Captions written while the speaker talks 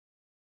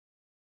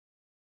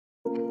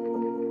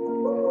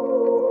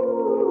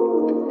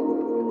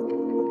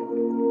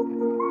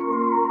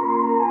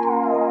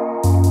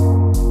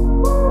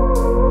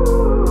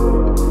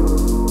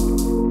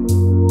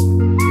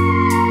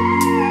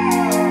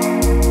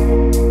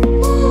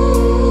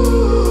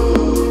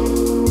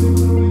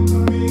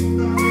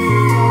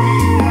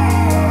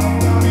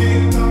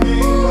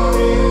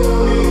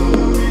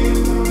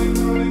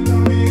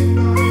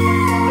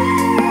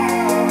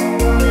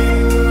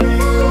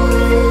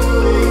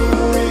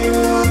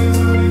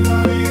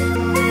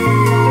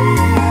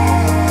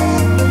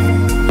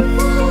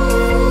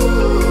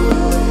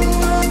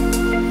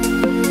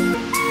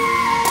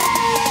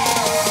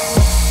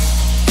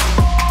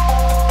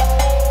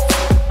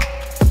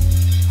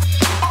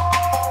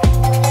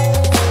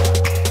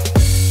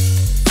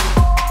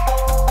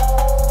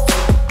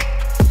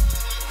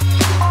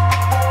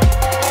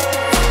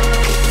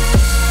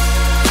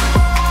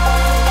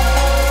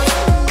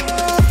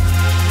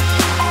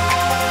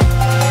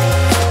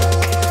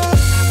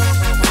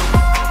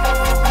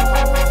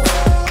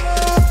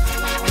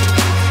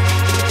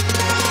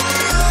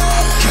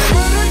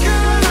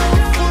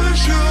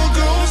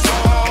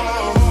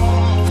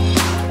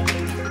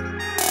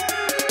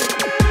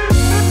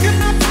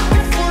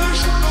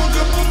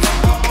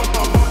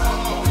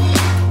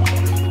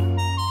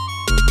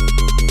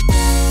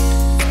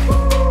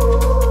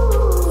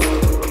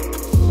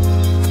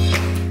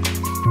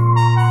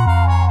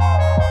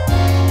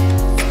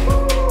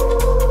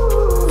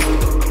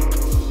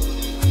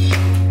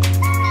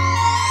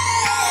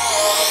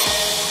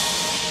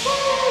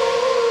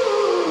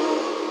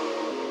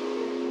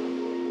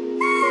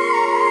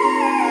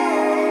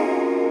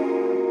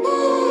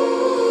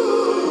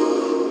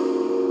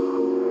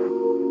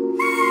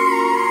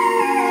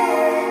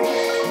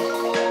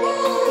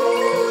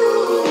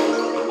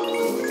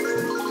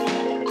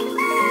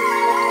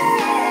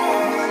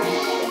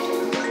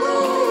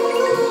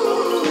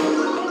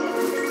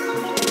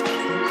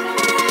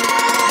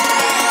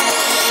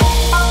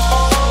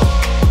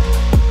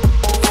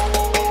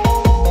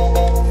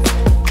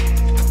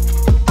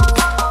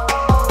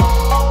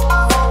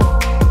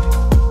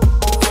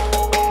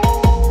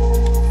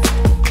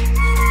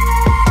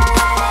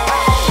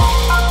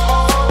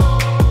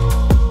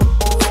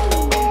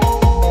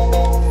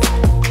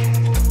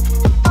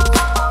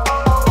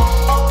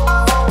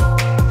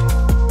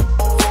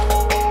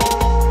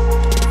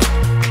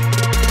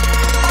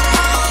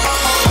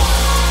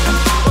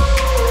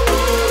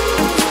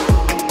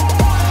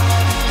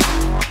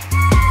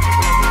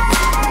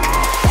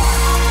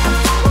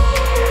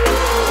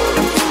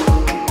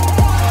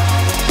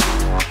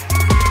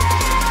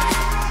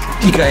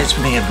You guys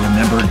may have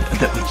remembered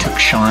that we took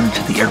Sean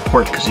to the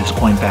airport because he was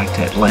going back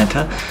to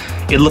Atlanta.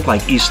 It looked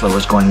like Isla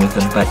was going with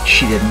him, but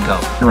she didn't go.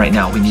 And right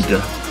now we need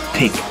to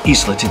take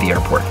Isla to the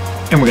airport.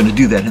 And we're going to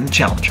do that in the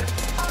Challenger.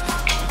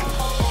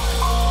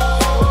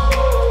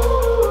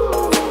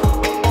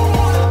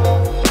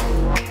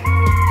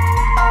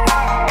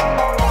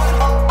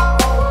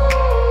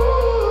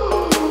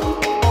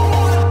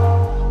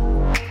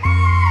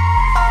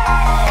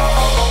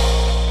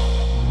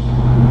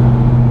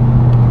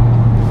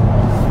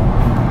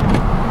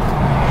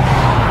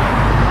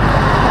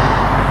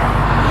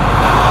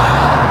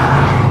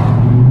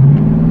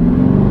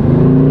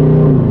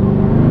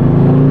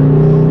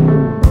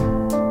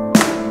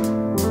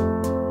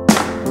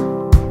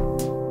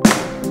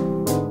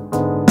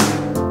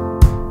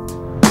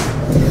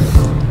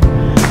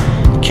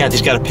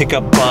 Kathy's got to pick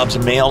up Bob's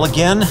mail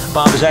again.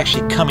 Bob is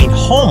actually coming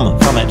home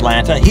from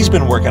Atlanta. He's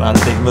been working on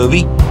a big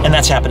movie, and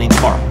that's happening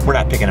tomorrow. We're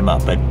not picking him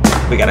up, but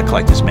we got to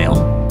collect his mail.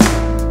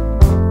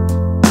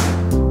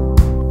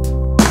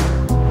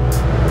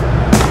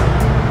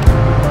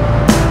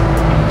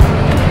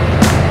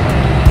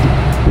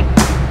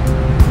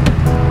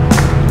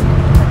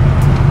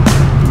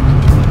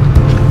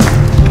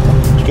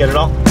 Did you get it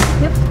all?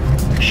 Yep.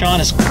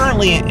 Sean is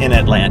currently in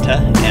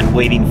Atlanta and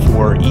waiting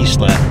for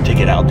Isla to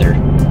get out there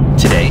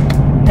today.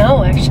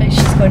 No, actually,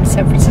 she's going to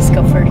San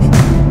Francisco first.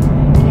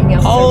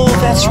 Oh,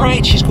 that's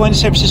right. She's going to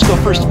San Francisco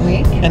first,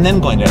 and then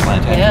going to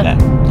Atlanta after that.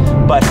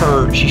 But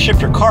she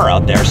shipped her car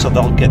out there, so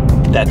they'll get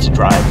that to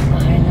drive.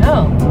 I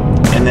know.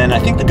 And then I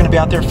think they're going to be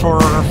out there for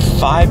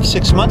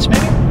 5-6 months,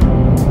 maybe.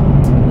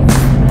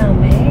 Now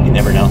May. You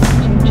never know.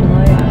 June,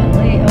 July,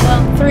 late.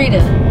 Well, 3 to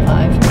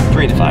 5.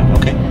 3 to 5.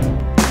 Okay.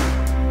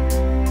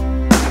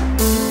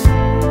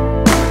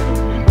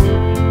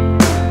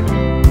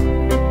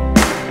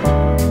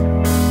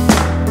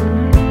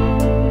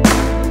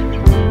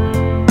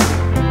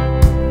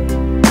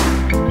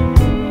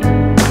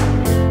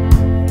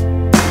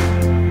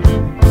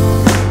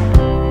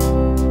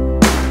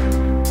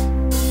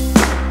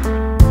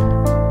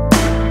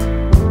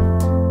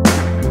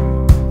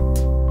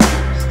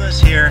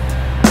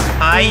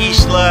 Hi,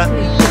 Isla.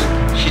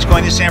 She's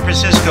going to San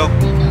Francisco.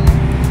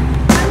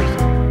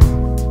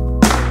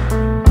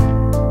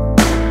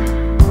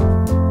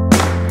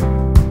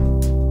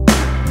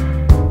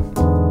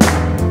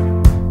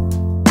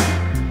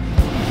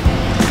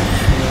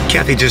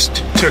 Kathy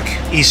just took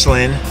Isla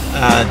in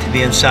to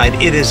the inside.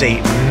 It is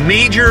a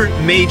major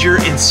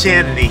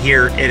insanity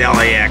here at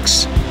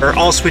LAX. They're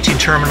all switching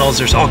terminals.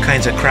 There's all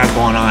kinds of crap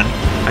going on.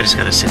 I just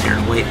gotta sit here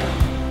and wait.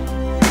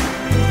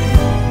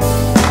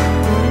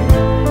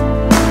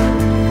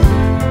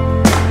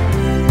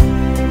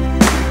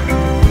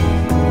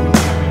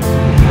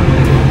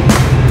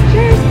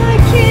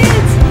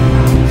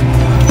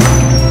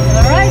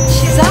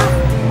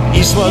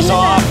 Isla's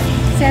off,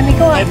 Sammy,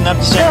 go on. Heading up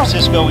to San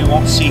Francisco. We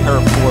won't see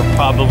her for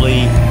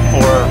probably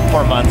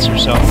four months or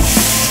so.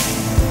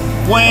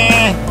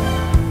 Wah!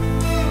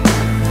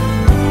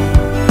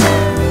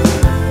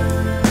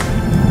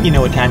 You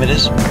know what time it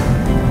is?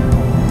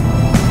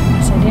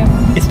 Yes, I do.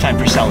 It's time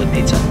for salad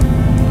pizza.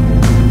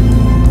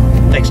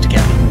 Thanks to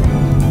Kathy.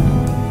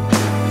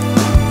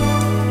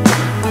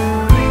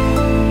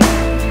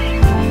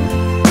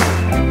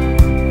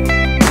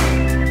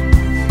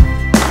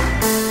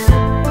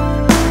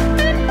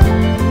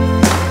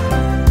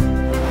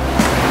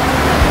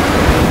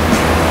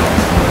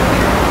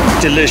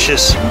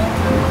 Delicious.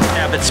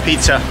 Abbott's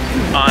Pizza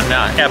on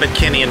Abbott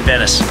Kinney in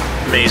Venice.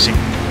 Amazing.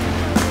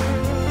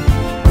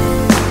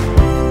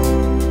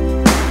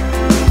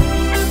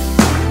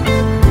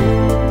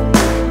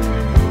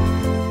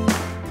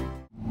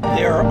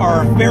 There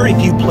are very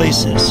few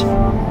places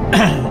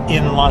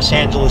in Los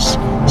Angeles,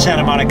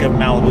 Santa Monica,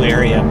 Malibu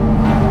area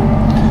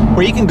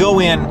where you can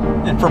go in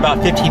and for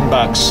about 15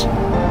 bucks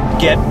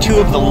get 2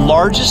 of the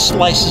largest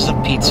slices of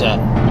pizza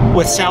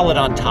with salad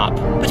on top.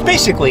 It's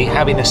basically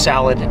having a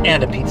salad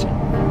and a pizza.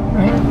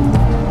 Right.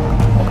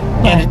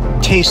 And it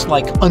tastes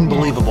like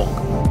unbelievable.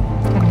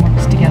 Kind of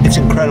works together. It's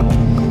incredible.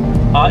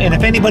 And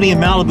if anybody in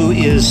Malibu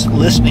is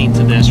listening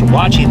to this or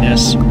watching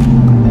this,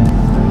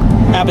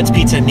 Abbott's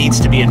Pizza needs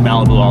to be in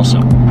Malibu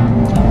also.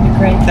 That would be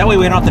great. That way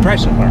we don't have to drive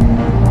so far.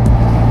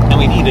 And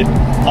we eat it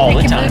all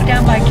the time. They can move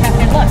down by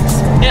Cafe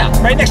Lux. Yeah,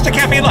 right next to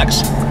Cafe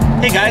Lux.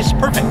 Hey guys,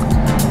 perfect.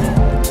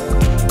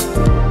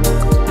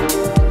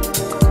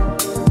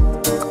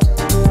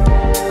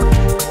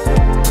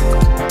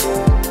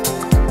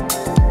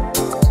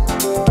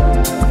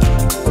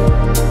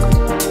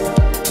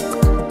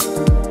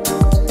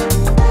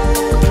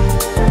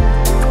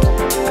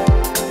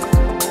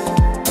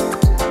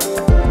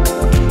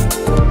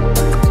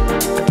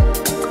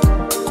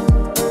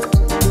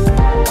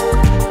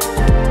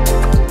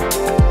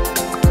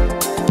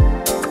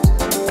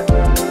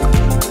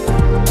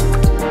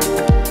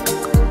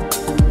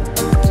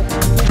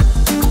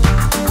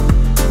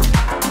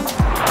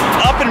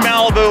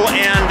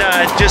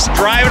 Just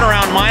driving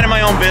around minding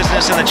my own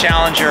business in the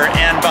Challenger,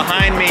 and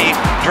behind me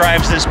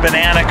drives this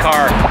banana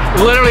car.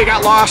 Literally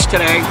got lost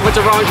today, went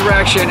the wrong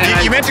direction.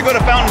 And you meant to go to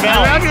Fountain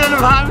Valley. I'm not going to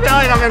Fountain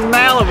Valley, I'm in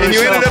Malibu. And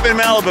you ended up in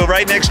Malibu,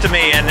 right next to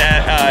me. And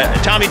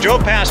Tommy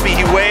drove past me,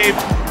 he waved,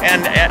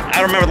 and I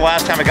don't remember the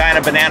last time a guy in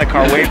a banana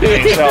car waved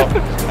at me. So,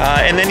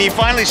 and then he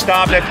finally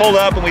stopped. I pulled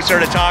up and we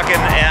started talking.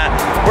 And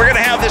we're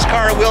gonna have this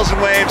car at Wheels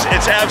and Waves.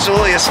 It's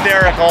absolutely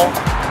hysterical.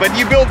 But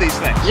you build these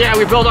things. Yeah,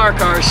 we build our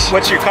cars.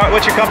 What's your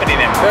company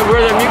name?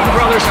 We're the Musa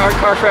Brothers Art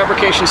Car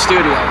Fabrication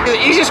Studio. The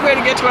easiest way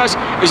to get to us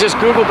is just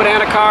Google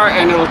banana car,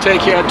 and it'll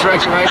take you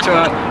direct right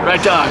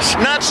to us.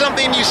 Not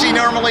something you see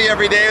normally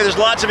every day. There's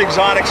lots of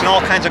exotics and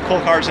all kinds of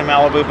cool cars in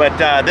Malibu, but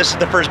this is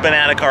the first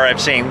banana car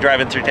I've seen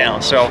driving through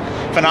town. So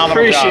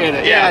phenomenal. Appreciate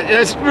it. Yeah,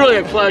 it's really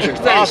a pleasure.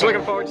 Thanks. Awesome.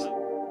 Looking forward to it.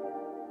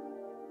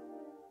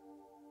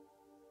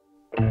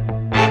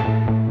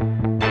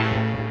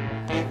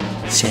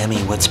 Sammy,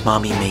 what's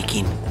Mommy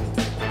making?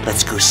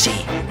 Let's go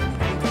see.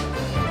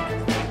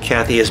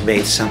 Kathy has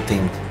made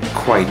something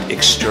quite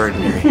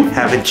extraordinary,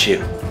 haven't you?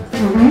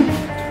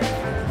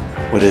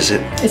 Mm-hmm. What is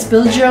it? It's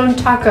build your own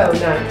taco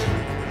nut.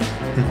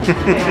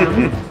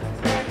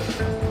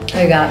 And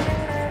I got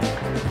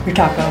your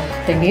taco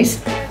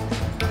thingies.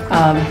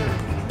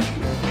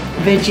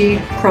 Veggie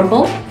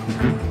crumble,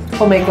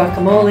 homemade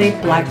guacamole,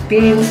 black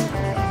beans,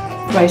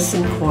 rice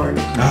and corn.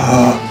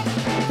 Oh.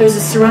 There's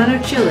a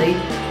serrano chili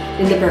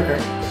in the burger.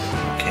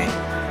 Okay,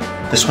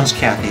 this one's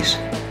Kathy's,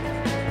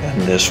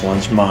 and this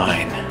one's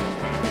mine.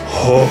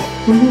 Oh,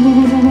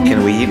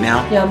 can we eat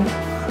now? Yum.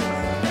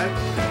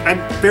 I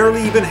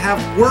barely even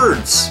have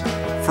words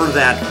for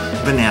that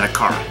banana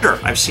car. Sure,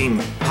 I've seen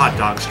hot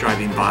dogs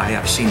driving by,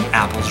 I've seen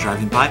apples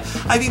driving by,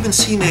 I've even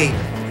seen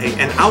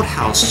an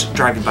outhouse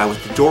driving by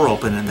with the door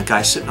open and the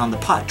guy sitting on the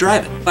pot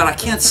driving. But I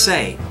can't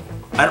say,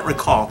 I don't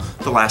recall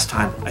the last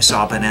time I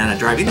saw a banana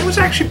driving. It was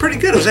actually pretty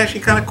good. It was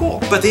actually kind of cool.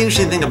 But the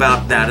interesting thing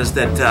about that is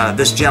that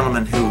this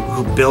gentleman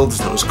who builds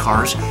those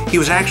cars, he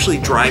was actually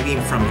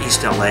driving from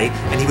East LA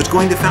and he was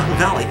going to Fountain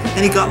Valley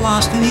and he got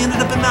lost and he ended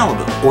up in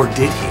Malibu. Or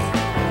did he?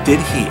 Did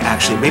he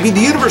actually? Maybe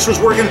the universe was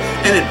working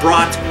and it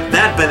brought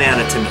that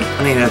banana to me.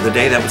 I mean, the other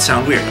day, that would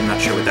sound weird. I'm not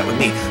sure what that would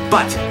mean.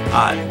 But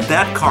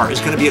that car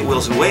is going to be at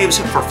Wheels and Waves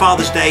for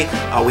Father's Day.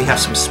 We have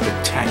some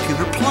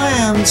spectacular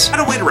plans. I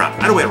don't wait around.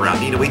 I don't wait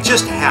around. You know, we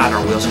just had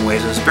our Wheels and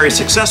Waves. It was very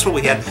successful.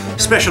 We had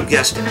special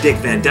guest Dick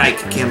Van Dyke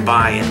came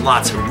by and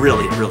lots of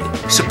really, really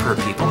superb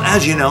people,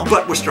 as you know.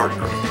 But we're starting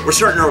early. We're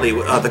starting early.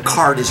 The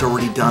card is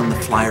already done. The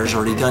flyer's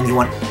already done. You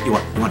want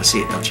to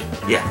see it, don't you?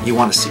 Yeah, you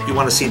want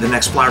to see the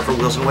next flyer for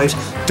Wheels and Waves,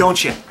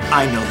 don't you?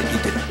 I know that you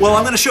do. Well,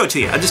 I'm going to show it to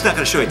you. I'm just not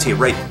going to show it to you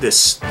right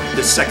this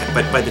second,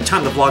 but by the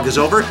time the vlog is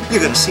over,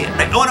 you're going to see it.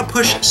 I want to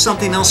push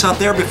something else out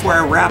there before I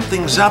wrap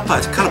things up.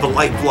 It's kind of a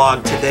light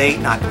vlog today,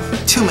 not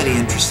too many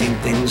interesting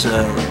things,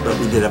 but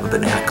we did have a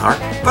banana car.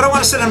 But I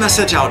want to send a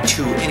message out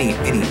to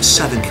any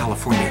Southern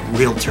California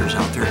realtors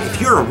out there. If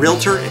you're a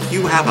realtor, if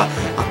you have a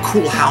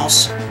cool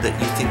house that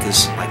you think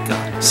is like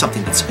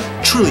something that's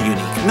truly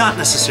unique, not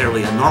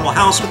necessarily a normal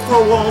house with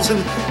 4 walls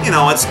and, you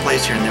know, it's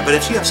placed here and there, but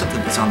if you have something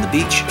that's on the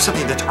beach,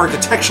 something that's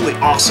architecturally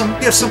awesome,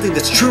 you have something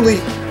that's truly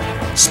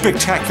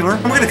spectacular,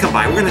 we're going to come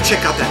by, we're going to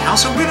check out that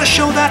house, and we're going to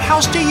show that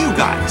house to you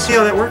guys. See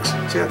how that works?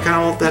 See how kind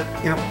of all that,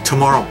 you know,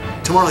 tomorrow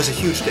is a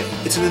huge day.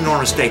 It's an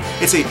enormous day.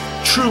 It's a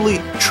truly,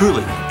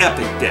 truly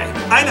epic day.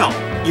 I know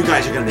you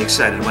guys are going to be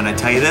excited when I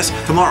tell you this.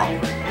 Tomorrow,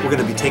 we're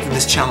going to be taking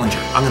this Challenger.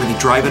 I'm going to be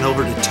driving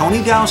over to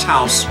Tony Dow's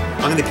house.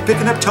 I'm going to be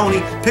picking up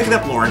Tony, picking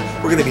up Lauren.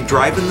 We're going to be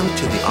driving them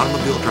to the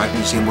Automobile Driving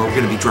Museum, where we're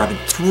going to be driving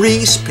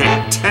 3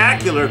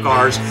 spectacular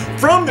cars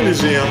from the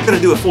museum. We're going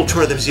to do a full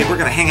tour of the museum. We're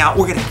going to hang out.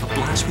 We're going to have a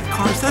blast with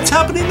cars. That's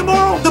happening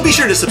tomorrow. So be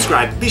sure to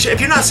subscribe. Be sure, if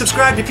you're not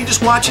subscribed, if you're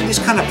just watching,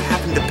 just kind of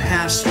happen to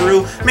pass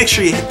through, make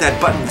sure you hit that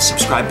button, the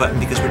subscribe button,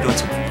 because we're doing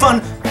some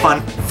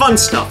fun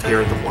stuff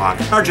here at the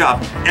vlog. Our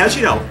job, as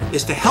you know,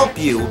 is to help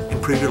you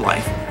improve your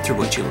life through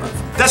what you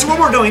love. That's what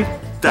we're doing.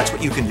 That's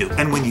what you can do.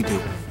 And when you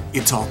do,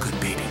 it's all good,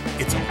 baby.